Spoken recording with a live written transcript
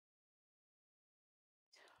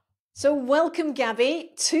So welcome,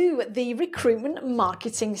 Gabi, to the Recruitment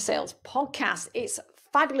Marketing Sales Podcast. It's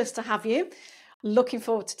fabulous to have you. Looking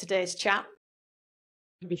forward to today's chat.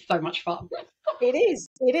 It'll be so much fun. It is.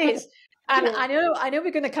 And Yeah. I know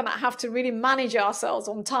we're going to have to really manage ourselves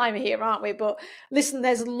on time here, aren't we? But listen,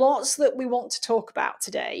 there's lots that we want to talk about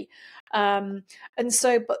today.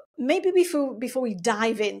 But maybe before we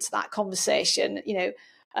dive into that conversation,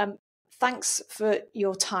 thanks for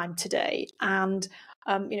your time today. And,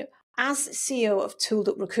 as CEO of Tooled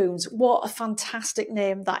Up Raccoons, what a fantastic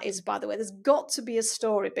name that is, by the way. There's got to be a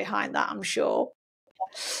story behind that, I'm sure.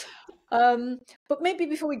 But maybe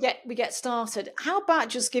before we get started, how about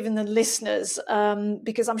just giving the listeners,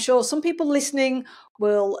 because I'm sure some people listening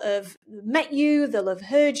will have met you, they'll have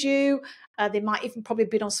heard you, they might even probably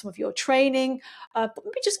been on some of your training, but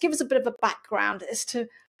maybe just give us a bit of a background as to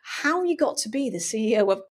how you got to be the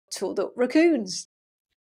CEO of Tooled Up Raccoons.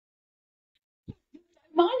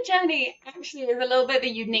 My journey actually is a little bit of a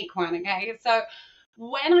unique one, okay? So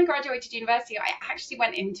when I graduated university, I actually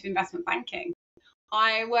went into investment banking.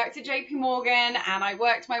 I worked at JP Morgan and I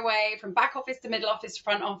worked my way from back office to middle office to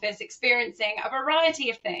front office, experiencing a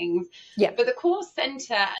variety of things. Yeah. But the core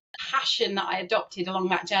center passion that I adopted along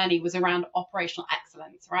that journey was around operational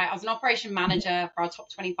excellence, right? I was an operation manager for our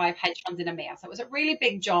top 25 hedge funds in EMEA. So it was a really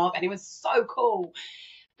big job and it was so cool.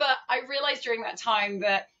 But I realized during that time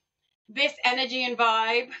that this energy and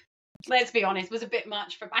vibe, let's be honest, was a bit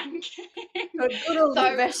much for banking. Good old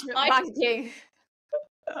investment banking.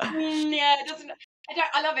 Yeah, it doesn't.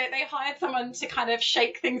 I love it. They hired someone to kind of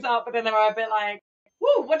shake things up, but then they were a bit like,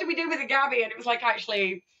 "Whoa, what do we do with a Gabi?" And it was like,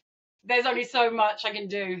 actually, there's only so much I can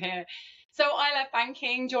do here. So I left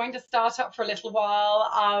banking, joined a startup for a little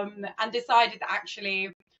while, and decided that actually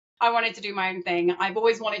I wanted to do my own thing. I've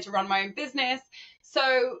always wanted to run my own business.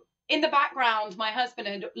 So in the background, my husband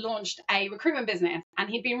had launched a recruitment business and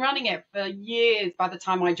he'd been running it for years by the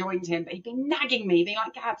time I joined him. But he'd been nagging me, being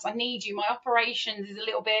like, "Gabs, I need you. My operations is a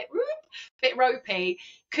little bit ropey.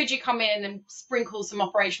 Could you come in and sprinkle some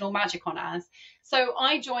operational magic on us?" So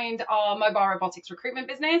I joined our mobile robotics recruitment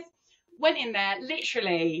business, went in there,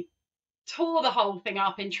 literally tore the whole thing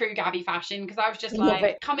up in true Gabi fashion, because I was just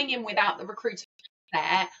like coming in without the recruiter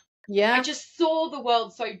there. Yeah. I just saw the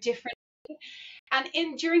world so differently.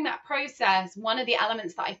 And during that process, one of the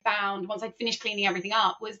elements that I found once I finished cleaning everything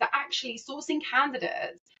up was that actually sourcing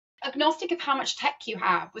candidates, agnostic of how much tech you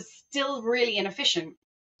have, was still really inefficient.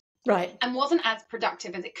 Right. And wasn't as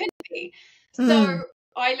productive as it could be. So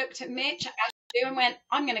I looked at Mitch and went,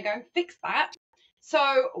 I'm going to go and fix that.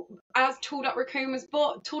 So as Tooled Up Raccoons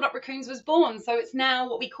was born. So it's now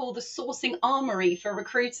what we call the sourcing armory for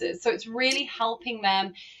recruiters. So it's really helping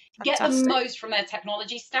them get the most from their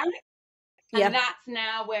technology stack. And that's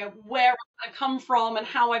now where I've come from and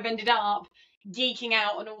how I've ended up geeking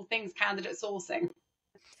out on all things candidate sourcing.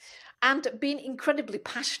 And being incredibly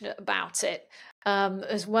passionate about it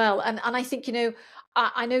as well. And I think,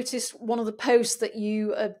 I noticed one of the posts that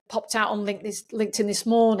you popped out on LinkedIn this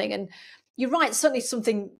morning. And you're right, certainly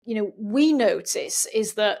something, we notice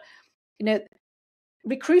is that,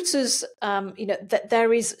 recruiters, that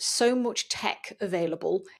there is so much tech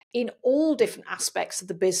available in all different aspects of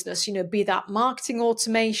the business, be that marketing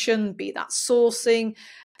automation, be that sourcing.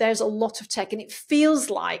 There's a lot of tech, and it feels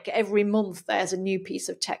like every month there's a new piece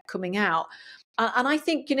of tech coming out. And I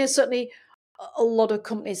think, certainly a lot of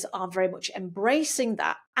companies are very much embracing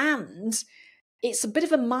that. And it's a bit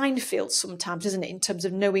of a minefield sometimes, isn't it, in terms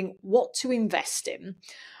of knowing what to invest in.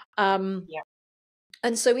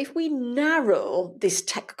 And so if we narrow this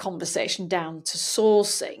tech conversation down to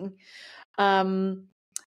sourcing,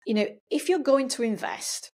 if you're going to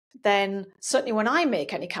invest, then certainly when I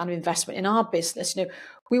make any kind of investment in our business,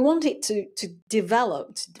 we want it to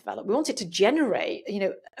develop. We want it to generate,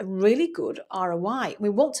 a really good ROI. We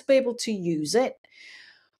want to be able to use it.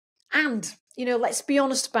 And, let's be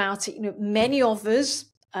honest about it. Many of us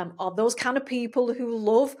are those kind of people who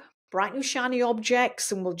love bright new shiny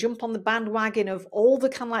objects and will jump on the bandwagon of all the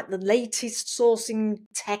kind of like the latest sourcing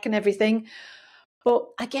tech and everything. But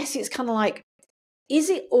I guess it's kind of like, is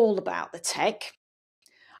it all about the tech?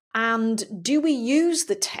 And do we use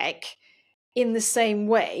the tech in the same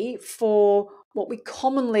way for what we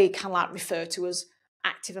commonly kind of like refer to as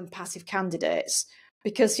active and passive candidates?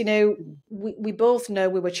 Because, we both know,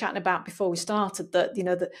 we were chatting about before we started that,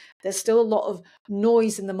 that there's still a lot of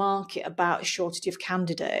noise in the market about a shortage of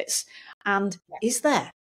candidates. And is there?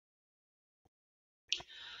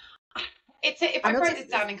 If I break this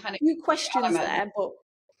down in kind of a few questions there, but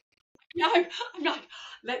no, I'm like,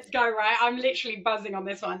 let's go, right? I'm literally buzzing on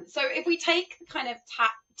this one. So if we take kind of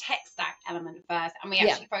tech stack element first, and we Yeah.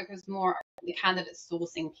 actually focus more on the candidate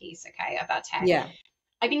sourcing piece, okay, of that tech. Yeah.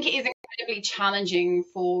 I think it is incredibly challenging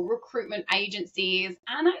for recruitment agencies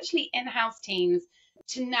and actually in-house teams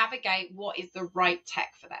to navigate what is the right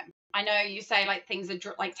tech for them. I know you say like things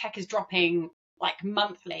are like tech is dropping like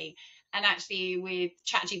monthly, and actually with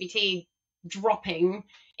ChatGPT dropping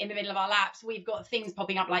in the middle of our laps, we've got things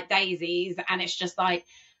popping up like daisies, and it's just like,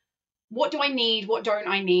 what do I need? What don't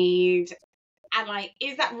I need? And like,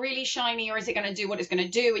 is that really shiny, or is it going to do what it's going to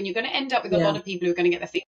do? And you're going to end up with a lot of people who are going to get their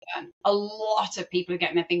fingers burned. A lot of people are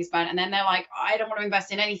getting their fingers burned, and then they're like, I don't want to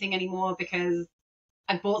invest in anything anymore because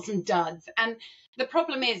I bought some duds. And the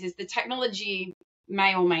problem is the technology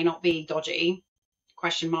may or may not be dodgy.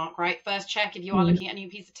 Question mark, right? First, check if you are looking at a new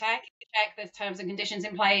piece of tech. Check there's terms and conditions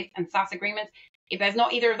in place and SaaS agreements. If there's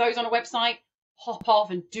not either of those on a website, hop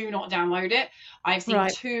off and do not download it. I've seen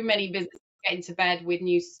too many businesses get into bed with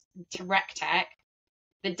new rec tech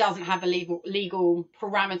that doesn't have the legal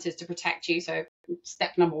parameters to protect you. So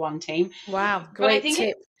step number one, team. Wow, great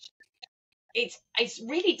tip. It's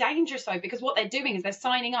really dangerous though, because what they're doing is they're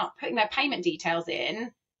signing up, putting their payment details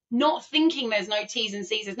in, not thinking there's no T's and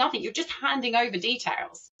C's, there's nothing. You're just handing over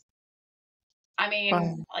details. I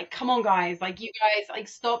mean, like, come on, guys. Like, you guys, like,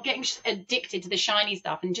 stop getting addicted to the shiny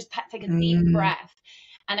stuff and just take a deep breath.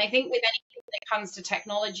 And I think with anything that comes to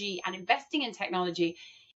technology and investing in technology,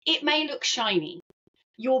 it may look shiny.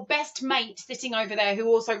 Your best mate sitting over there who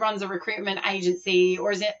also runs a recruitment agency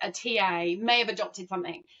or is it a TA may have adopted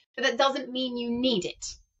something, but that doesn't mean you need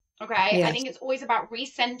it. Okay. Yes. I think it's always about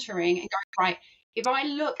recentering and going, right, if I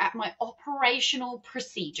look at my operational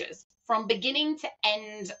procedures from beginning to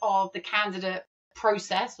end of the candidate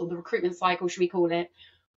process or the recruitment cycle, should we call it,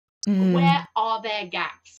 where are there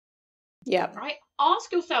gaps? Yeah. Right.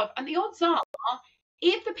 Ask yourself, and the odds are,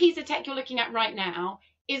 if the piece of tech you're looking at right now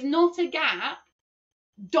is not a gap,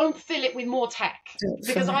 don't fill it with more tech,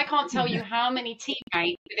 because I can't tell you how many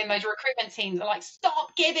teammates within those recruitment teams are like,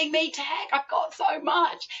 stop giving me tech, I've got so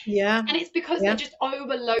much. Yeah. And it's because they're just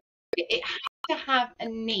overloaded. It has to have a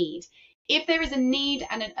need. If there is a need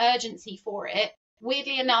and an urgency for it,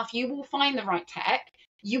 weirdly enough, you will find the right tech.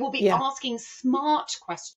 You will be asking smart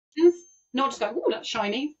questions, not just going, oh, that's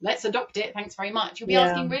shiny, let's adopt it, thanks very much. You'll be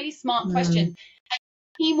asking really smart questions. And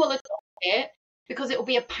the team will adopt it because it will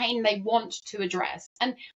be a pain they want to address.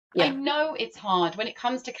 And I know it's hard when it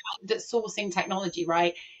comes to candidate sourcing technology,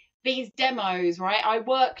 right? These demos, right? I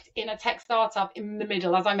worked in a tech startup in the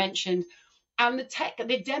middle, as I mentioned, and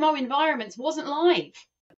the demo environments wasn't live.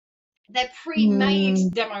 They're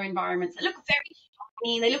pre-made demo environments. They look very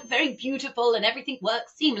shiny, they look very beautiful, and everything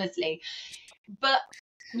works seamlessly. But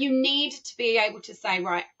you need to be able to say,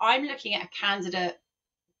 right, I'm looking at a candidate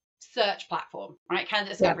search platform, right?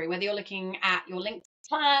 Candidate discovery, whether you're looking at your LinkedIn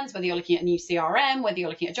plans, whether you're looking at a new CRM, whether you're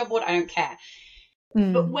looking at a job board, I don't care.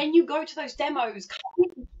 But when you go to those demos,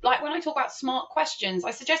 like when I talk about smart questions,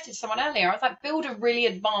 I suggested to someone earlier, I was like, build a really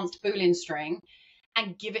advanced Boolean string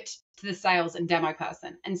and give it to the sales and demo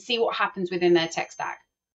person and see what happens within their tech stack.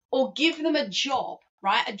 Or give them a job,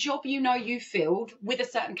 right? A job you filled with a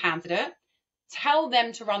certain candidate. Tell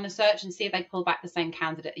them to run the search and see if they pull back the same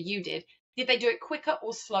candidate that you did. Did they do it quicker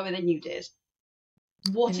or slower than you did?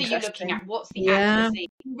 What are you looking at? What's the accuracy?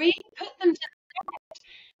 Really put them to the test.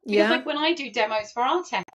 Because like when I do demos for our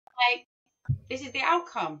tech, like, this is the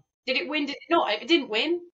outcome. Did it win? Did it not? If it didn't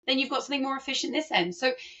win, then you've got something more efficient this end.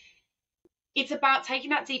 So it's about taking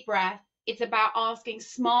that deep breath. It's about asking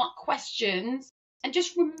smart questions and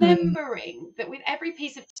just remembering that with every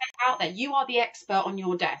piece of tech out there, you are the expert on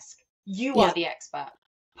your desk. You are the expert.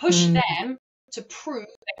 Push them to prove they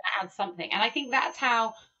can add something. And I think that's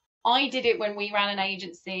how I did it when we ran an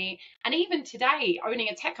agency. And even today, owning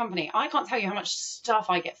a tech company, I can't tell you how much stuff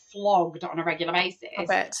I get flogged on a regular basis. I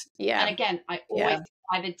bet. Yeah. And again, I always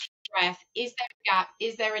either deep breath, is there a gap?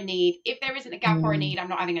 Is there a need? If there isn't a gap or a need, I'm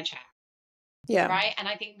not having a chat. Yeah. Right. And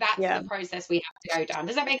I think that's the process we have to go down.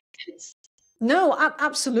 Does that make sense? No,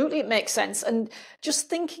 absolutely. It makes sense. And just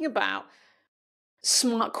thinking about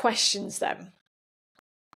smart questions then,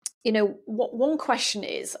 what one question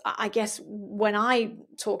is, I guess, when I'm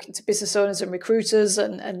talking to business owners and recruiters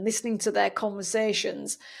and listening to their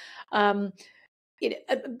conversations, particularly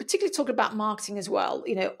talking about marketing as well,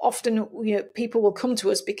 often, people will come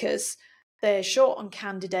to us because they're short on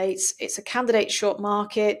candidates. It's a candidate short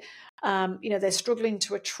market. They're struggling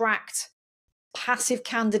to attract passive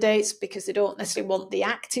candidates because they don't necessarily want the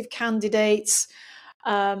active candidates.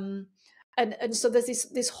 And so there's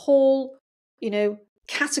this whole,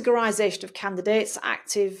 categorization of candidates,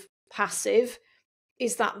 active, passive.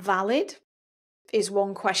 Is that valid? Is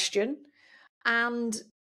one question. And,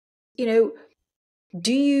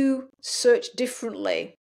 do you search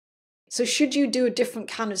differently? So should you do a different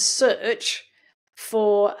kind of search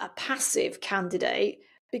for a passive candidate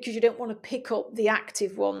because you don't want to pick up the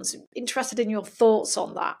active ones? Interested in your thoughts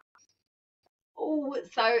on that. Oh,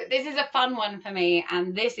 so this is a fun one for me.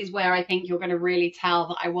 And this is where I think you're going to really tell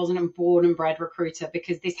that I wasn't a born and bred recruiter,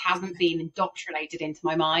 because this hasn't been indoctrinated into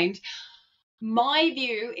my mind. My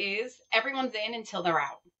view is everyone's in until they're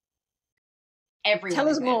out. Everyone Tell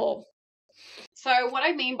us is in. more. So what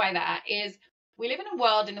I mean by that is we live in a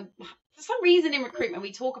world, for some reason in recruitment,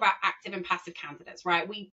 we talk about active and passive candidates, right?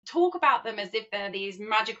 We talk about them as if they're these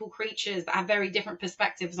magical creatures that have very different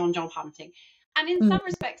perspectives on job hunting. And in some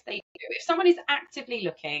respects, they do. If someone is actively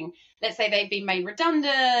looking, let's say they've been made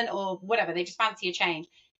redundant or whatever, they just fancy a change.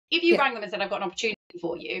 If you rang them and said, I've got an opportunity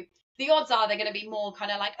for you, the odds are they're going to be more kind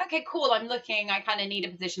of like, okay, cool, I'm looking, I kind of need a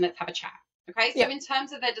position, let's have a chat. Okay, so in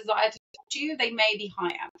terms of their desire to talk to you, they may be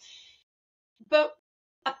higher. But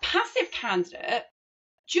a passive candidate,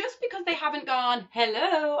 just because they haven't gone,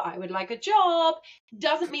 hello, I would like a job,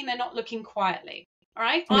 doesn't mean they're not looking quietly. All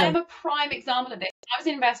right. I am a prime example of this. I was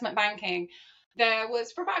in investment banking. There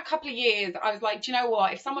was, for about a couple of years, I was like, do you know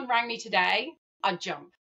what? If someone rang me today, I'd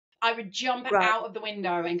jump. I would jump out of the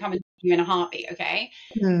window and come and see you in a heartbeat. Okay.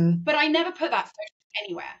 But I never put that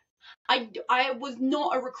anywhere. I was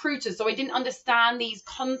not a recruiter, so I didn't understand these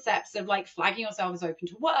concepts of like flagging yourself as open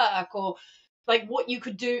to work, or like what you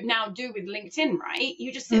could do with LinkedIn, right?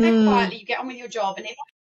 You just sit there quietly, you get on with your job. And if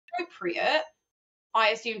it's appropriate, I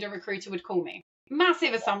assumed a recruiter would call me.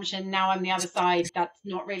 Massive assumption. Now I'm the other side. That's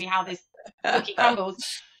not really how this cookie crumbles.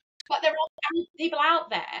 But there are people out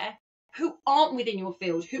there who aren't within your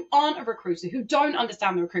field, who aren't a recruiter, who don't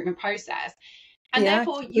understand the recruitment process. And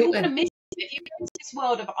therefore you're going to miss it. If you go into this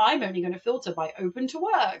world of I'm only going to filter by open to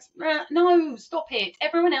work. No, stop it.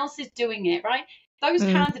 Everyone else is doing it, right? Those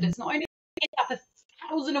candidates not only up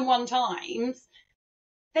 1,001 times,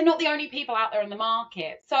 they're not the only people out there in the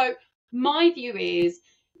market. So my view is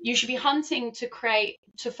you should be hunting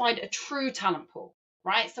to find a true talent pool,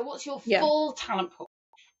 right? So what's your full talent pool?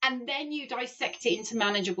 And then you dissect it into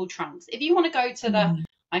manageable chunks. If you want to go to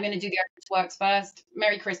I'm going to do the open to works first,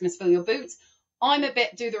 Merry Christmas, fill your boots. I'm a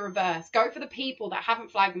bit do the reverse. Go for the people that haven't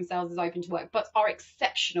flagged themselves as open to work, but are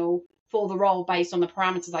exceptional for the role based on the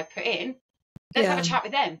parameters I've put in. Let's have a chat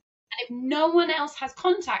with them. And if no one else has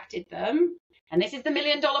contacted them, and this is the $1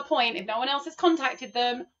 million point, if no one else has contacted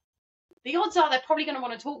them, the odds are they're probably going to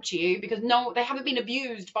want to talk to you because they haven't been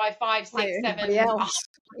abused by 5, 6, 7. Else.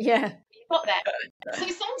 Yeah. You've got that. So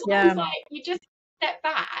sometimes like you just step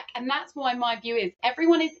back, and that's why my view is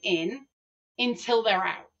everyone is in until they're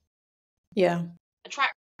out. Yeah.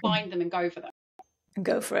 Attract, find them and go for them. And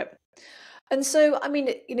go for it. And so, I mean,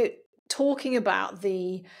 talking about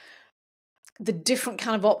the different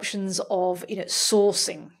kind of options of,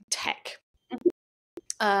 sourcing tech.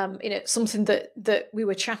 Something that we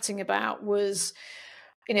were chatting about was,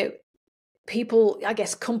 people, I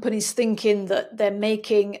guess, companies thinking that they're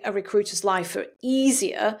making a recruiter's life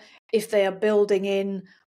easier if they are building in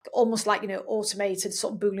almost like, automated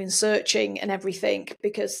sort of Boolean searching and everything,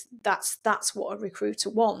 because that's what a recruiter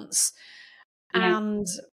wants. Yeah. And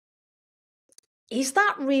is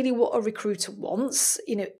that really what a recruiter wants?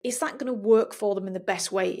 Is that going to work for them in the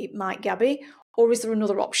best way it might, Gabi? Or is there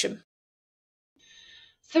another option?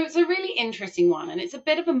 So it's a really interesting one, and it's a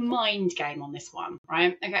bit of a mind game on this one,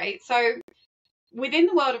 right? Okay, so within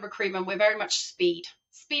the world of recruitment, we're very much speed.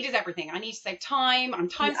 Speed is everything. I need to save time. I'm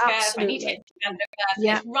time scarce. I need to hit the candidate first.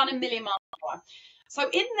 Let's run a million miles an hour. So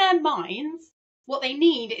in their minds, what they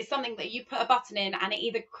need is something that you put a button in and it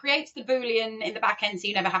either creates the Boolean in the back end so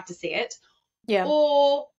you never have to see it,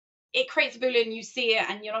 or it creates a Boolean, you see it,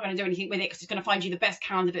 and you're not going to do anything with it because it's going to find you the best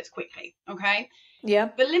candidates quickly, okay? Yeah.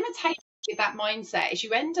 The limitation with that mindset is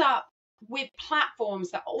you end up with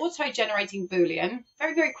platforms that are auto-generating Boolean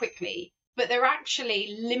very, very quickly, but they're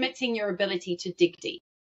actually limiting your ability to dig deep.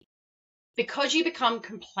 Because you become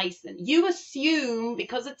complacent. You assume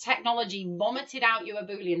because of technology vomited out you a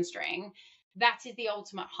Boolean string, that is the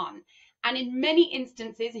ultimate hunt. And in many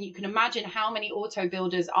instances, and you can imagine how many auto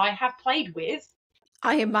builders I have played with.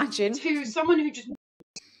 I imagine. To someone who just,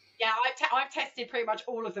 I've tested pretty much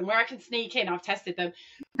all of them. Where I can sneak in, I've tested them.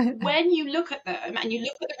 When you look at them and you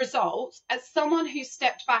look at the results, as someone who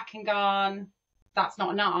stepped back and gone, that's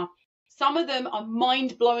not enough, some of them are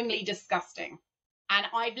mind-blowingly disgusting. And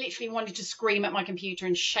I've literally wanted to scream at my computer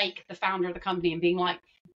and shake the founder of the company and being like,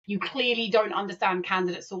 you clearly don't understand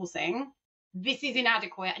candidate sourcing. This is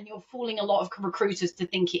inadequate, and you're fooling a lot of recruiters to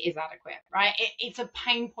think it is adequate, right? It's a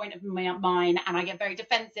pain point of mine, and I get very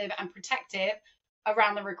defensive and protective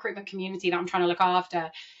around the recruitment community that I'm trying to look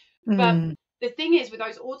after. But the thing is with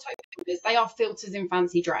those auto builders, they are filters in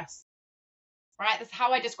fancy dress, right? That's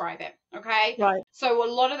how I describe it. Okay. Right. So a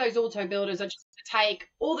lot of those auto builders are just to take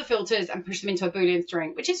all the filters and push them into a Boolean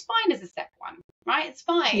string, which is fine as a step one, right? It's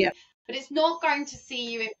fine. Yeah. But it's not going to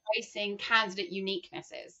see you embracing candidate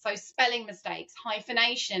uniquenesses. So spelling mistakes,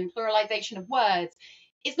 hyphenation, pluralization of words.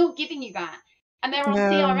 It's not giving you that. And there are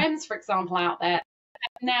CRMs, for example, out there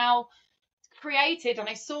now created, and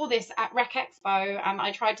I saw this at Rec Expo, and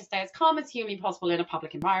I tried to stay as calm as humanly possible in a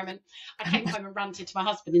public environment. I came home and ranted to my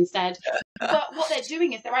husband instead. But what they're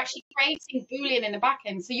doing is they're actually creating Boolean in the back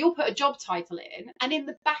end. So you'll put a job title in, and in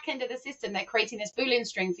the back end of the system, they're creating this Boolean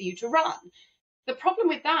string for you to run. The problem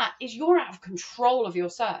with that is you're out of control of your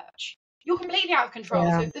search. You're completely out of control.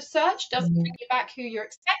 So if the search doesn't bring you back who you're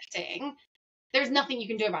expecting, there's nothing you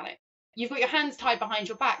can do about it. You've got your hands tied behind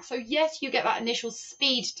your back. So yes, you get that initial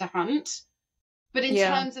speed to hunt, but in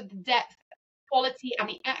terms of the depth, quality, and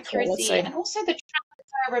the accuracy, and also the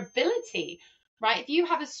transferability, right? If you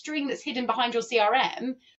have a string that's hidden behind your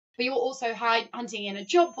CRM, but you're also hunting in a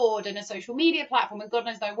job board and a social media platform and God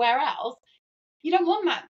knows nowhere else, you don't want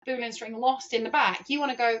that Boolean string lost in the back. You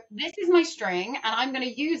want to go, this is my string, and I'm going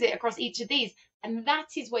to use it across each of these. And that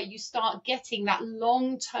is where you start getting that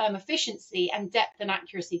long-term efficiency and depth and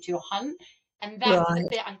accuracy to your hunt. And that's the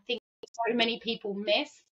bit I think so many people miss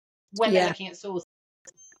when they're looking at sources.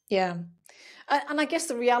 Yeah. And I guess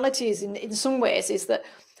the reality is, in some ways, is that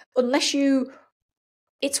unless you,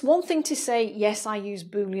 it's one thing to say, yes, I use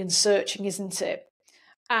Boolean searching, isn't it?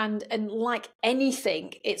 And like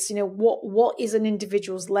anything, it's, what is an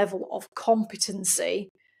individual's level of competency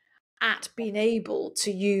at being able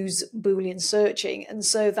to use Boolean searching. And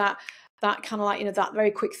so that kind of like, that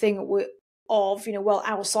very quick thing of, well,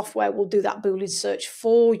 our software will do that Boolean search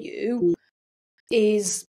for you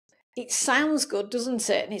it sounds good, doesn't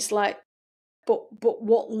it? And it's like, but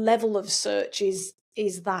what level of search is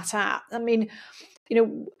that at? I mean,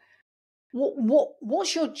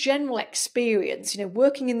 what's your general experience,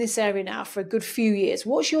 working in this area now for a good few years?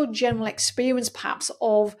 What's your general experience perhaps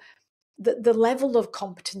of the level of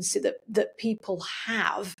competency that people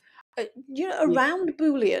have, around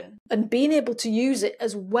Boolean and being able to use it,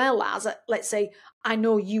 as well as, let's say, I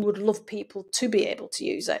know you would love people to be able to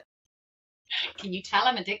use it. Can you tell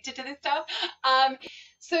I'm addicted to this stuff?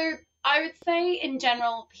 So I would say in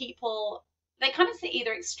general, people, they kind of sit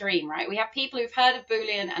either extreme, right? We have people who've heard of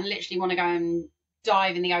Boolean and literally want to go and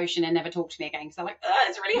dive in the ocean and never talk to me again. So like,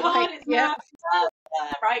 it's really hard. It's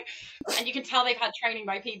right? And you can tell they've had training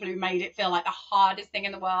by people who made it feel like the hardest thing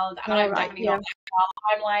in the world. And I'm definitely not that well.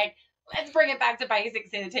 I'm like, let's bring it back to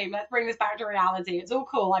basics here, team. Let's bring this back to reality. It's all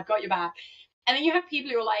cool. I've got your back. And then you have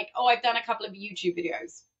people who are like, oh, I've done a couple of YouTube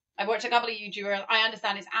videos. I've watched a couple of YouTubers. I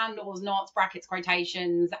understand it's and/ors, nots, brackets,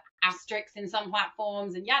 quotations, asterisks in some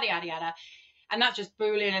platforms, and yada, yada, yada. And that's just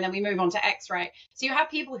Boolean. And then we move on to X-ray. So you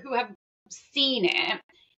have people who have seen it.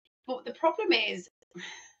 But the problem is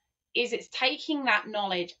it's taking that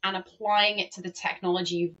knowledge and applying it to the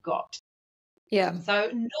technology you've got. Yeah.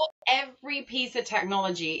 So not every piece of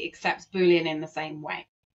technology accepts Boolean in the same way.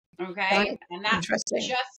 Okay. Right. And that's just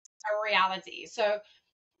a reality. So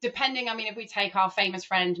depending, I mean, if we take our famous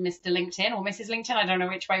friend, Mr. LinkedIn or Mrs. LinkedIn, I don't know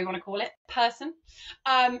which way we want to call it, person.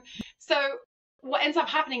 So what ends up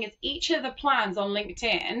happening is each of the plans on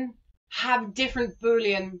LinkedIn have different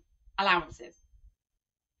Boolean allowances.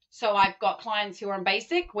 So I've got clients who are on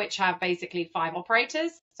basic, which have basically 5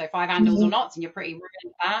 operators. So 5 handles or nots, and you're pretty rude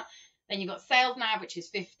at that. Then you've got sales nav, which is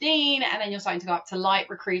 15. And then you're starting to go up to light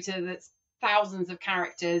recruiter, that's thousands of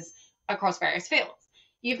characters across various fields.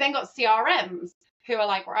 You've then got CRMs who are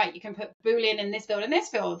like, right, you can put Boolean in this field and this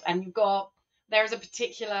field. And there's a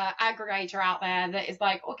particular aggregator out there that is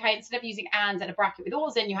like, okay, instead of using and a bracket with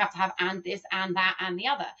ors in, you have to have and this and that and the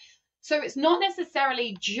other. So it's not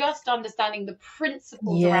necessarily just understanding the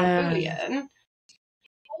principles around Boolean,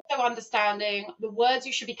 also understanding the words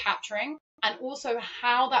you should be capturing, and also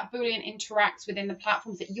how that Boolean interacts within the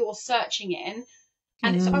platforms that you're searching in.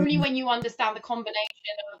 And it's only when you understand the combination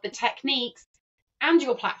of the techniques and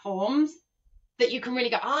your platforms that you can really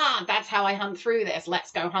go, that's how I hunt through this.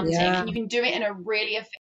 Let's go hunting. And you can do it in a really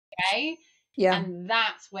effective way. Yeah. And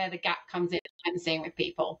that's where the gap comes in, I'm seeing with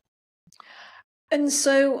people. And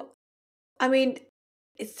so, I mean,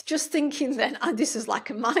 it's just thinking then, this is like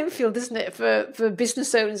a minefield, isn't it, for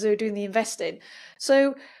business owners who are doing the investing.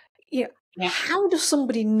 So, how does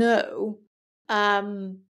somebody know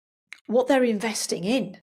what they're investing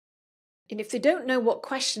in? And if they don't know what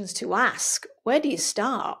questions to ask, where do you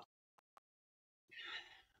start?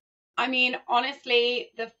 I mean, honestly,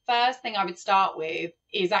 the first thing I would start with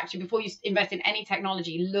is actually, before you invest in any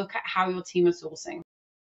technology, look at how your team is sourcing.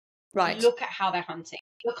 Right. Look at how they're hunting.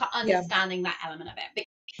 Look at understanding that element of it.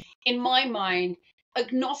 In my mind,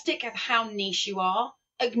 agnostic of how niche you are,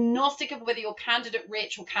 agnostic of whether you're candidate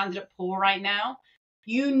rich or candidate poor right now,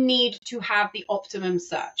 you need to have the optimum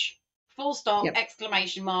search. Full stop,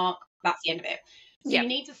 exclamation mark, that's the end of it. So you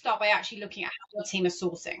need to start by actually looking at how your team is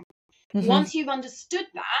sourcing. Once you've understood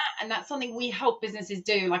that, and that's something we help businesses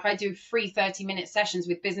do, like I do free 30-minute sessions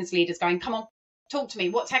with business leaders going, come on, talk to me.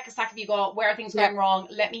 What tech stack have you got? Where are things going wrong?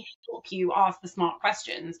 Let me help you ask the smart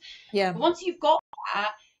questions. But once you've got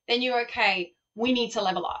that, then you're okay, we need to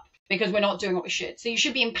level up because we're not doing what we should. So you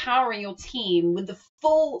should be empowering your team with the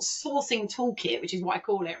full sourcing toolkit, which is what I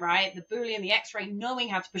call it, right? The Boolean, the X-ray, knowing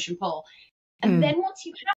how to push and pull. And then once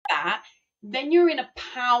you have that, then you're in a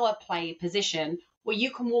power play position where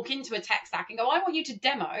you can walk into a tech stack and go, I want you to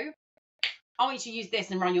demo. I want you to use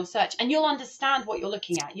this and run your search. And you'll understand what you're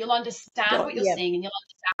looking at. You'll understand what you're seeing and you'll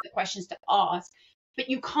understand the questions to ask. But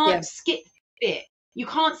you can't skip it. You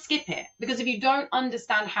can't skip it because if you don't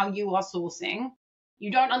understand how you are sourcing,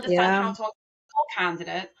 you don't understand how to call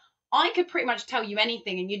candidates. I could pretty much tell you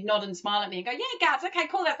anything and you'd nod and smile at me and go, yeah, Gabs, okay,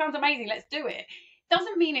 cool, that sounds amazing. Let's do it.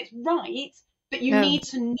 Doesn't mean it's right, but you need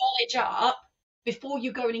to knowledge up before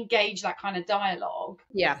you go and engage that kind of dialogue.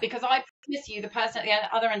 Yeah. Because I promise you, the person at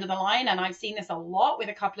the other end of the line, and I've seen this a lot with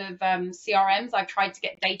a couple of CRMs I've tried to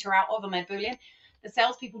get data out of on their Boolean, the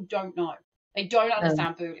salespeople don't know. They don't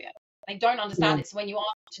understand Boolean. They don't understand it. So when you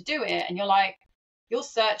ask to do it and you're like, your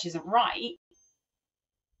search isn't right,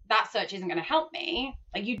 that search isn't going to help me.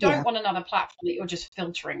 Like you don't want another platform that you're just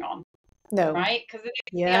filtering on. No. Right? Because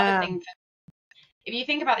the other thing, if you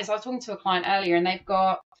think about this, I was talking to a client earlier and they've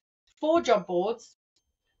got 4 job boards,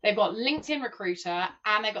 they've got LinkedIn Recruiter,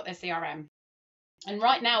 and they've got their CRM. And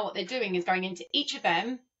right now what they're doing is going into each of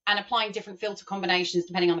them and applying different filter combinations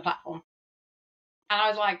depending on the platform. And I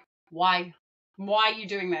was like, why? Why are you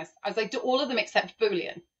doing this? I was like, do all of them accept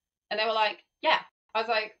Boolean? And they were like, yeah. I was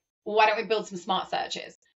like, well, why don't we build some smart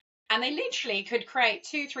searches? And they literally could create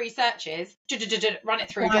 2-3 searches, run it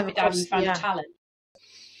through, drop it down, and find a talent.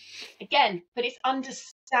 Again, but it's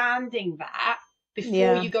understanding that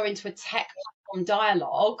before you go into a tech platform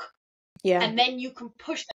dialogue. Yeah. And then you can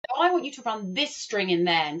push them. I want you to run this string in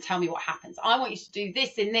there and tell me what happens. I want you to do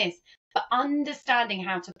this in this. But understanding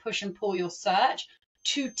how to push and pull your search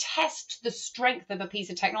to test the strength of a piece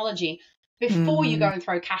of technology before you go and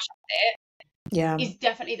throw cash at it is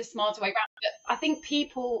definitely the smarter way around. But I think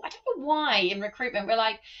people, I don't know why in recruitment, we're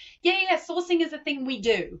like, sourcing is a thing we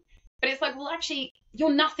do. But it's like, well, actually,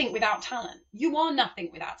 you're nothing without talent. You are nothing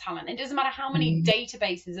without talent. It doesn't matter how many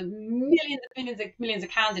databases of millions of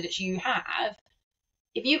candidates you have.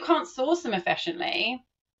 If you can't source them efficiently,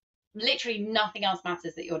 literally nothing else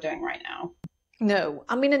matters that you're doing right now. No,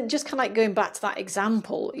 I mean, and just kind of like going back to that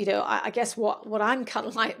example, I guess what I'm kind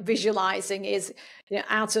of like visualizing is,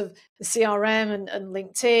 out of the CRM and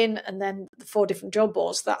LinkedIn and then the 4 different job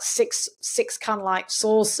boards, that's six kind of like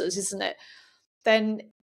sources, isn't it? Then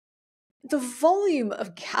the volume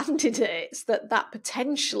of candidates that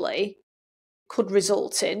potentially could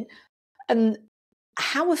result in, and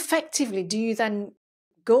how effectively do you then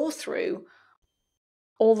go through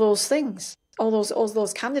all those things, all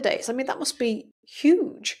those candidates? I mean, that must be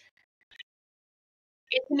huge.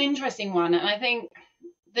 It's an interesting one. And I think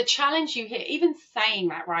the challenge you hear, even saying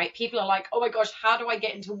that, right? People are like, oh my gosh, how do I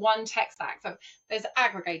get into one tech stack? So there's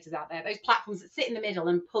aggregators out there, those platforms that sit in the middle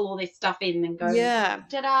and pull all this stuff in and go,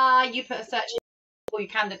 ta-da, you put a search in, all your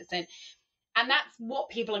candidates in. And that's what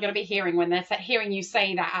people are going to be hearing when they're hearing you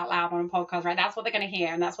say that out loud on a podcast, right? That's what they're going to hear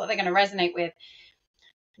and that's what they're going to resonate with.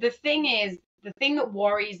 The thing that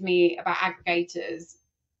worries me about aggregators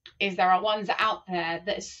is there are ones out there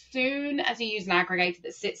that as soon as you use an aggregator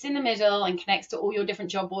that sits in the middle and connects to all your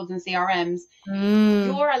different job boards and CRMs,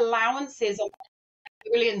 your allowances on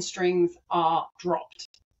Boolean strings are dropped.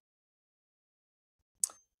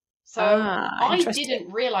 So I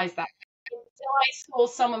didn't realize that until I saw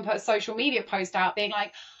someone put a social media post out being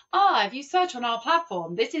like, if you search on our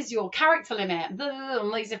platform, this is your character limit,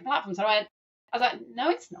 on these different platforms. And I was like, no,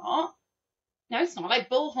 it's not. No, it's not. Like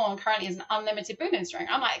Bullhorn currently is an unlimited Boolean string.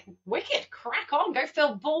 I'm like, wicked, crack on, go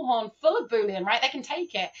fill Bullhorn full of Boolean, right? They can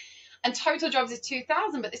take it. And total jobs is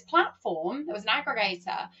 2,000. But this platform, there was an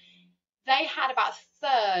aggregator, they had about a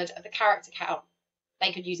third of the character count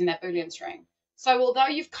they could use in their Boolean string. So although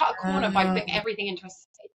you've cut a corner by putting everything into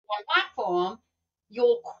one platform,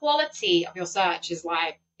 your quality of your search is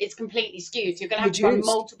like, it's completely skewed. So you're going to have to run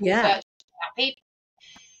multiple searches for people.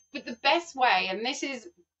 But the best way, and this is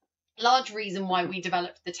large reason why we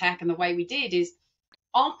developed the tech and the way we did, is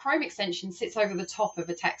our Chrome extension sits over the top of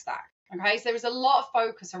a tech stack. Okay, so there is a lot of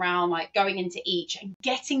focus around like going into each and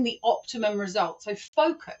getting the optimum result. So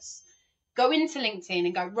focus. Go into LinkedIn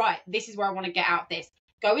and go, right, this is where I want to get out this.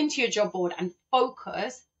 Go into your job board and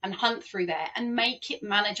focus and hunt through there and make it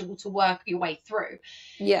manageable to work your way through.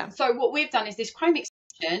 Yeah. So what we've done is this Chrome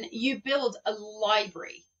extension, you build a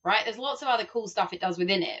library, right? There's lots of other cool stuff it does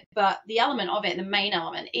within it, but the element of it, the main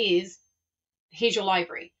element is, here's your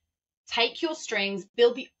library. Take your strings,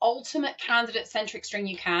 build the ultimate candidate-centric string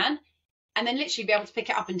you can, and then literally be able to pick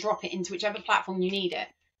it up and drop it into whichever platform you need it.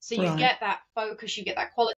 So you get that focus, you get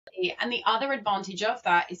that quality. And the other advantage of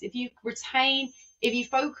that is if you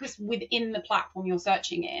focus within the platform you're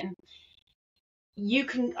searching in, you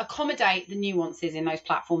can accommodate the nuances in those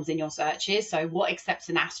platforms in your searches. So what accepts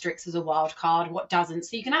an asterisk as a wildcard, what doesn't.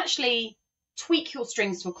 So you can actually tweak your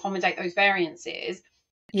strings to accommodate those variances,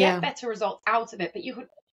 get better results out of it. But you could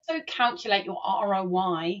also calculate your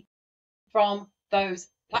ROI from those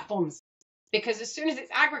platforms. Because as soon as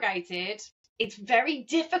it's aggregated, it's very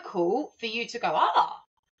difficult for you to go,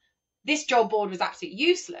 this job board was absolutely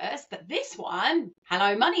useless, but this one,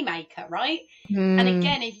 hello, moneymaker, right? And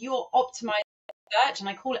again, if you're optimizing search, and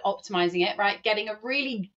I call it optimizing it, right? Getting a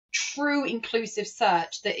really true inclusive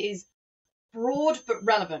search that is broad but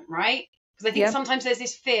relevant, right? Because I think sometimes there's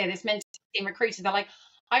this fear, this mentality in recruiters, they're like,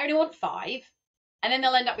 I only want 5. And then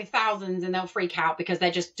they'll end up with thousands and they'll freak out because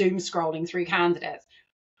they're just doom scrolling through candidates.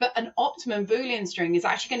 But an optimum Boolean string is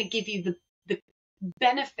actually going to give you the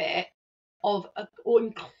benefit of or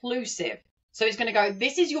inclusive. So it's going to go,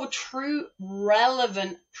 this is your true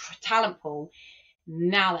relevant talent pool.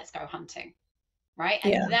 Now let's go hunting, right?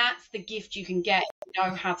 And that's the gift you can get,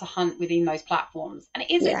 know how to hunt within those platforms. And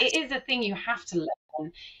it is a thing you have to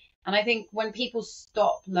learn. And I think when people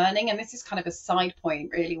stop learning, and this is kind of a side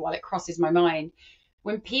point really while it crosses my mind,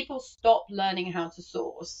 when people stop learning how to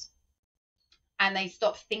source and they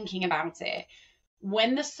stop thinking about it,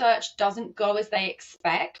 when the search doesn't go as they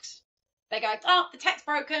expect, they go, the tech's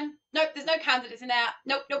broken. Nope, there's no candidates in there.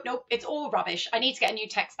 Nope. It's all rubbish. I need to get a new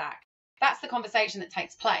tech stack. That's the conversation that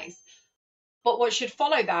takes place. But what should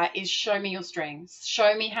follow that is show me your strings.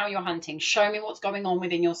 Show me how you're hunting. Show me what's going on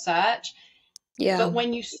within your search. But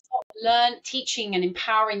when you stop teaching and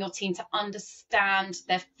empowering your team to understand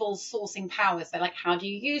their full sourcing powers, so like, how do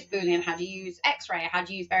you use Boolean? How do you use X-ray? How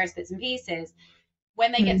do you use various bits and pieces?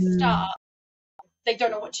 When they get stuck, they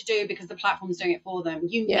don't know what to do because the platform's doing it for them.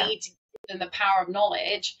 You need to give them the power of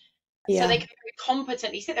knowledge so they can very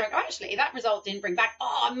competently sit there and go, actually, that result didn't bring back,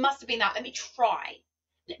 it must have been that. Let me try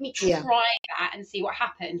that and see what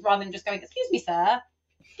happens, rather than just going, excuse me, sir,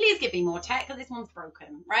 please give me more tech because this one's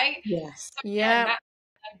broken, right? Yes. So, that's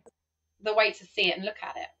the way to see it and look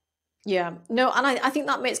at it. Yeah. No, and I think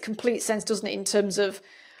that makes complete sense, doesn't it, in terms of,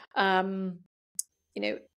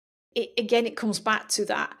 it comes back to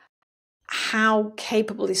that. How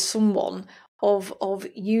capable is someone of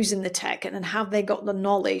using the tech, and then have they got the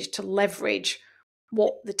knowledge to leverage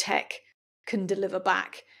what the tech can deliver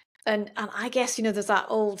back? And I guess, there's that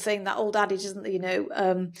old thing, that old adage, isn't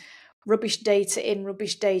there, rubbish data in,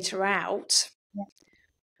 rubbish data out. Yeah.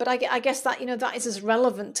 But I guess that, that is as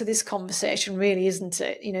relevant to this conversation, really, isn't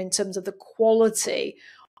it? In terms of the quality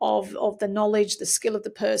of the knowledge, the skill of the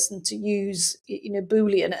person to use,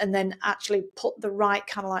 Boolean, and then actually put the right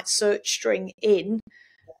kind of like search string in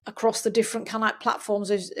across the different kind of like platforms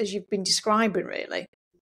as you've been describing, really.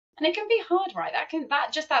 And it can be hard, right?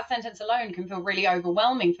 That sentence alone can feel really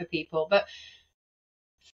overwhelming for people. But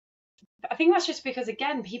I think that's just because,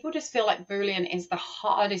 again, people just feel like Boolean is the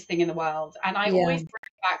hardest thing in the world. And I always bring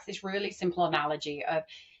back this really simple analogy of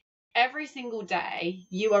every single day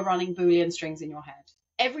you are running Boolean strings in your head.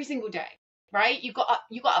 Every single day, right? You got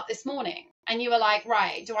up this morning and you were like,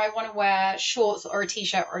 right, do I want to wear shorts or a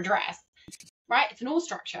t-shirt or a dress? Right? It's an all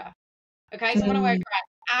structure. Okay, so I want to wear a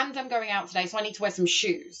dress and I'm going out today, so I need to wear some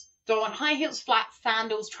shoes. Do I want high heels, flats,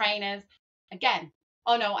 sandals, trainers? Again,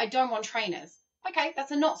 oh no, I don't want trainers. Okay,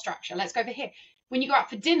 that's a not structure. Let's go over here. When you go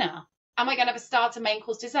out for dinner, am I going to have a starter, main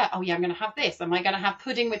course, dessert? Oh yeah, I'm going to have this. Am I going to have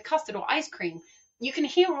pudding with custard or ice cream? You can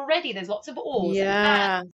hear already there's lots of ors.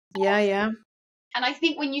 Yeah. And I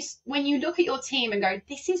think when you look at your team and go,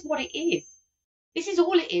 this is what it is. This is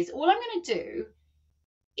all it is. All I'm going to do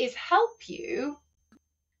is help you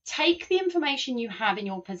take the information you have in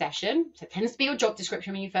your possession. So it tends to be your job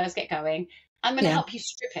description when you first get going. I'm going to help you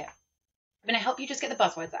strip it. I'm going to help you just get the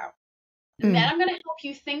buzzwords out. And then I'm going to help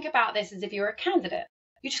you think about this as if you're a candidate.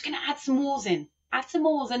 You're just going to add some mores in. Add some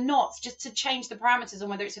mores and knots just to change the parameters on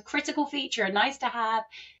whether it's a critical feature, a nice to have.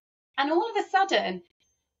 And all of a sudden,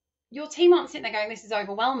 your team aren't sitting there going, this is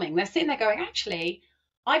overwhelming. They're sitting there going, actually,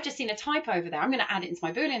 I've just seen a typo over there. I'm going to add it into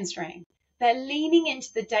my Boolean string. they're leaning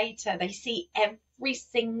into the data they see every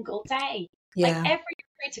single day. Like every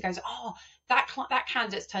recruiter goes, oh, that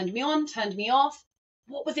candidate's turned me on, turned me off.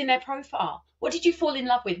 What was in their profile? What did you fall in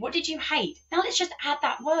love with? What did you hate? Now let's just add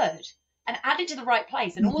that word and add it to the right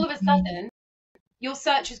place. And all of a sudden, your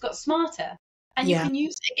search has got smarter, and you can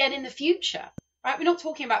use it again in the future, right? We're not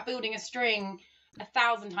talking about building a string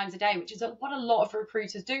 1,000 times a day, which is what a lot of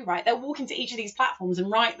recruiters do, right? They'll walk into each of these platforms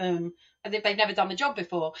and write them as if they've never done the job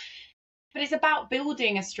before. But it's about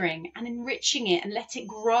building a string and enriching it and let it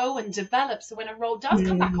grow and develop. So when a role does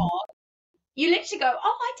come back on, you literally go,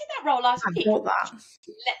 oh, I did that role last week.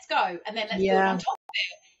 Let's go. And then let's build on top of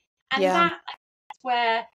it. And that's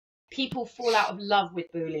where people fall out of love with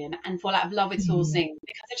Boolean and fall out of love with sourcing,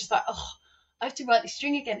 because they're just like, oh, I have to write this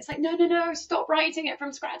string again. It's like, no, stop writing it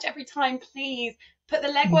from scratch every time, please. Put the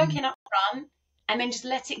legwork in up front and then just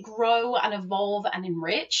let it grow and evolve and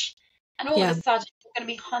enrich. And all of a sudden, you're going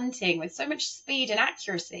to be hunting with so much speed and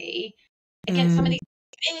accuracy against some of these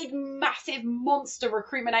big, massive monster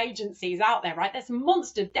recruitment agencies out there, right? There's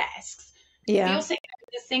monster desks. Yeah. You're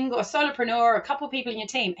sitting with a solopreneur, a couple of people in your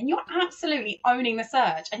team, and you're absolutely owning the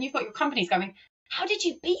search. And you've got your companies going, how did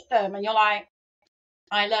you beat them? And you're like,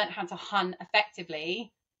 I learned how to hunt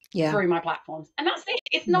effectively through my platforms. And that's it.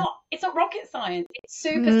 It's not rocket science. It's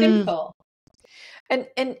super simple. And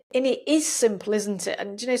it is simple, isn't it?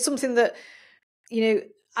 And, something that,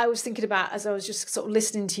 I was thinking about as I was just sort of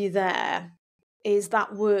listening to you there is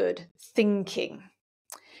that word thinking.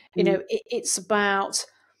 It's about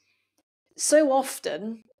so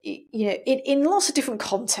often, in lots of different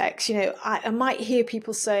contexts, I might hear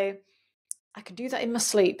people say, I can do that in my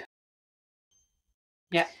sleep.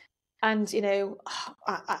 Yeah. And,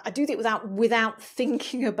 I do that without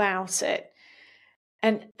thinking about it.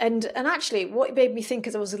 And actually what it made me think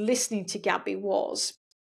as I was listening to Gabi was,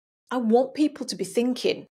 I want people to be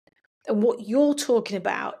thinking. And what you're talking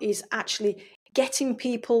about is actually getting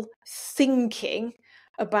people thinking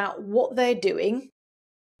about what they're doing,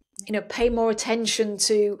 pay more attention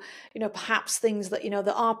to, perhaps things that,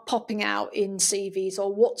 that are popping out in CVs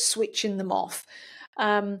or what's switching them off,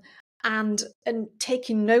 and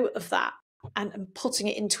taking note of that and putting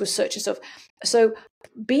it into a search and stuff. So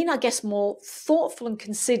being, I guess, more thoughtful and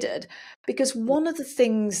considered, because one of the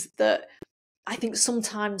things that I think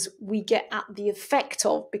sometimes we get at the effect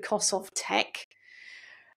of because of tech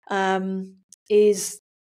is,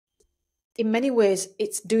 in many ways,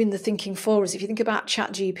 it's doing the thinking for us. If you think about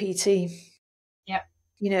ChatGPT,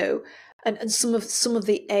 and some of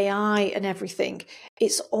the AI and everything,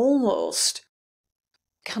 it's almost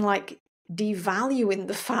kind of like devaluing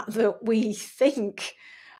the fact that we think.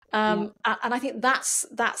 And I think that's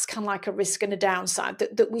kind of like a risk and a downside,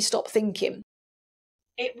 that we stop thinking.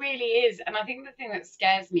 It really is. And I think the thing that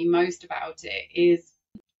scares me most about it is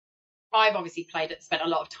I've obviously spent a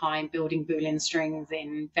lot of time building Boolean strings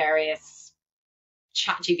in various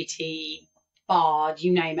ChatGPT, Bard,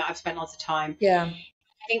 you name it. I've spent lots of time. Yeah.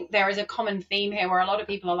 I think there is a common theme here where a lot of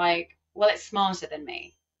people are like, well, it's smarter than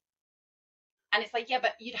me. And it's like, yeah,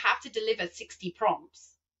 but you'd have to deliver 60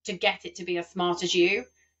 prompts to get it to be as smart as you.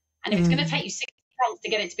 And if it's going to take you 60 prompts to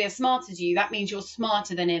get it to be as smart as you, that means you're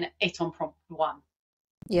smarter than it on prompt 1.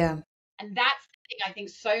 Yeah. And that's the thing I think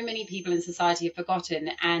so many people in society have forgotten.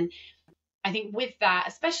 And I think with that,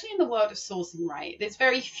 especially in the world of sourcing, right, there's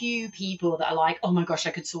very few people that are like, oh my gosh,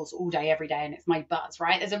 I could source all day, every day, and it's my buzz,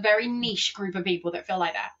 right? There's a very niche group of people that feel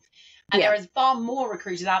like that. And there is far more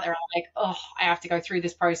recruiters out there who are like, oh, I have to go through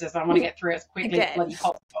this process. I want to get through it as quickly as bloody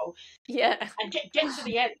possible. Yeah. And get to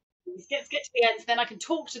the end. Get to the end, so then I can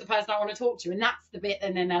talk to the person I want to talk to. And that's the bit,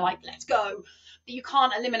 and then they're like, let's go. But you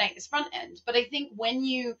can't eliminate this front end. But I think when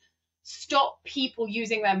you stop people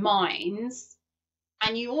using their minds,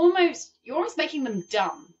 and you're almost making them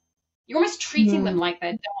dumb. You're almost treating them like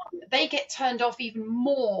they're dumb. They get turned off even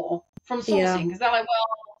more from sourcing because they're like, well,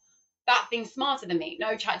 that thing's smarter than me.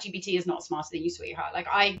 No, ChatGPT is not smarter than you, sweetheart. Like,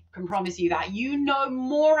 I can promise you that. You know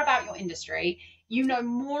more about your industry. You know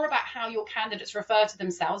more about how your candidates refer to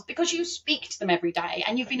themselves because you speak to them every day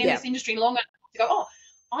and you've been in this industry long enough to go, oh,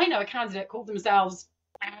 I know a candidate called themselves,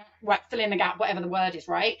 right, fill in the gap, whatever the word is,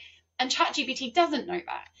 right? And ChatGPT doesn't know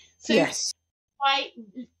that. So by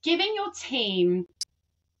giving your team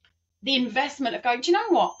the investment of going, do you know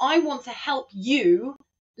what? I want to help you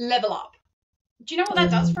level up. Do you know what that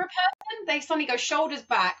does for a person? They suddenly go shoulders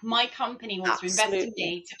back. My company wants to invest in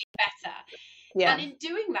me to be better. Yeah. And in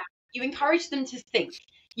doing that, you encourage them to think.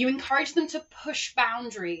 You encourage them to push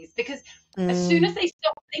boundaries because as soon as they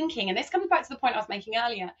stop thinking, and this comes back to the point I was making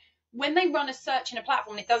earlier, when they run a search in a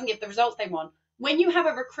platform and it doesn't give the results they want, when you have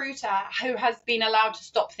a recruiter who has been allowed to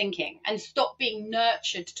stop thinking and stop being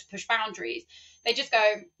nurtured to push boundaries, they just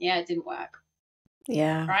go, yeah, it didn't work.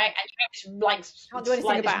 Yeah. Right. And you have this, Can't do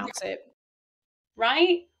anything about it.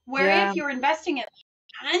 Right. Where if you're investing in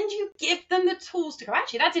and you give them the tools to go,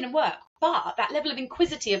 actually, that didn't work. But that level of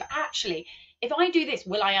inquisitive, actually, if I do this,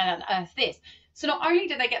 will I unearth this? So not only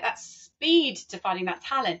do they get that speed to finding that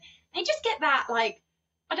talent, they just get that, like,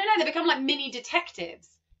 I don't know, they become like mini detectives,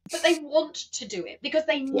 but they want to do it because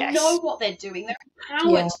they know what they're doing. They're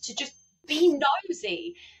empowered to just be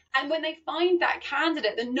nosy. And when they find that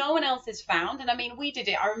candidate that no one else has found, and I mean, we did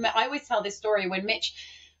it. I always tell this story when Mitch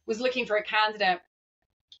was looking for a candidate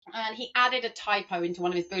and he added a typo into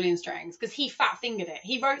one of his Boolean strings because he fat fingered it.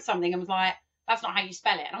 He wrote something and was like, that's not how you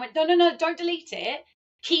spell it. And I went, no, don't delete it.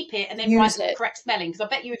 Keep it and then write the correct spelling because I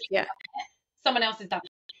bet you if you someone else has done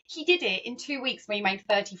it. He did it in 2 weeks when he made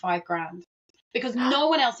 35 grand because no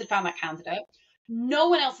one else had found that candidate. No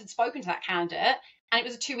one else had spoken to that candidate. And it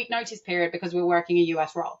was a 2-week notice period because we were working a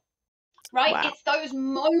US role. Right? Wow. It's those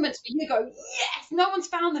moments where you go, yes, no one's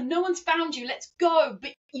found them. No one's found you. Let's go.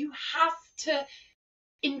 But you have to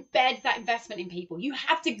embed that investment in people. You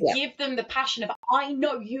have to give them the passion of, I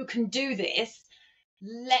know you can do this.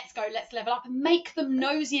 Let's go. Let's level up and make them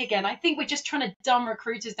nosy again. I think we're just trying to dumb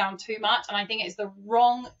recruiters down too much. And I think it's the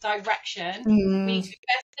wrong direction. We need to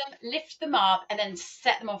invest them, lift them up, and then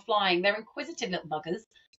set them off flying. They're inquisitive little buggers.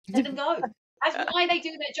 Let them go. That's why they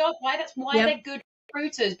do their job. That's why they're good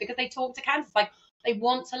recruiters, because they talk to candidates like they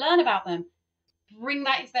want to learn about them. Bring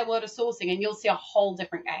that into their world of sourcing and you'll see a whole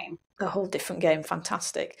different game. A whole different game.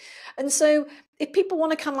 Fantastic. And so if people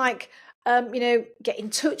want to kind of like, get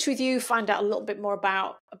in touch with you, find out a little bit more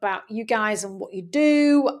about you guys and what you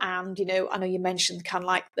do. And, I know you mentioned kind of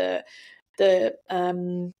like the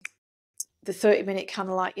 30-minute kind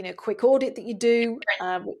of like, quick audit that you do,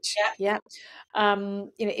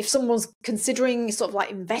 if someone's considering sort of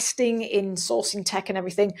like investing in sourcing tech and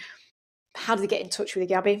everything, how do they get in touch with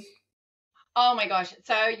you, Gabi? Oh my gosh.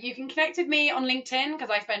 So you can connect with me on LinkedIn because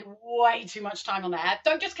I spend way too much time on there.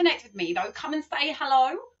 Don't just connect with me though. Come and say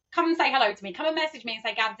hello. Come and say hello to me. Come and message me and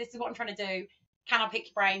say, Gab, this is what I'm trying to do. Can I pick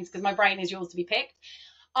your brains? Because my brain is yours to be picked.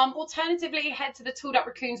 Alternatively, head to the Tooled Up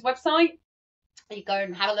Raccoons website. You go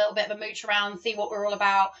and have a little bit of a mooch around, see what we're all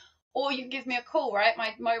about. Or you can give me a call, right?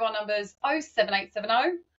 My mobile number is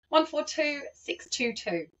 07870 142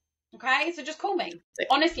 622. Okay, so just call me.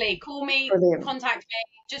 Honestly, call me, contact me,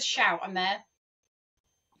 just shout. I'm there.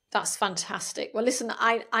 That's fantastic. Well, listen,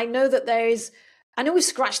 I know that I know we've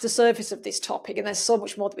scratched the surface of this topic and there's so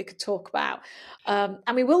much more that we could talk about.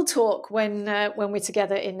 And we will talk when we're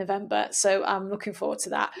together in November. So I'm looking forward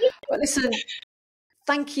to that. But listen,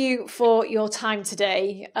 thank you for your time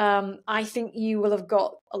today. I think you will have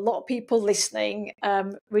got a lot of people listening,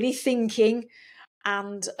 really thinking,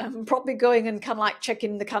 and probably going and kind of like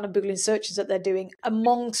checking the kind of Boolean searches that they're doing,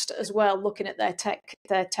 amongst as well looking at their tech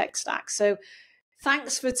stack. So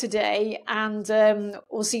thanks for today, and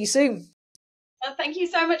we'll see you soon. Well, thank you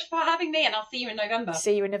so much for having me, and I'll see you in November.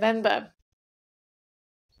 See you in November.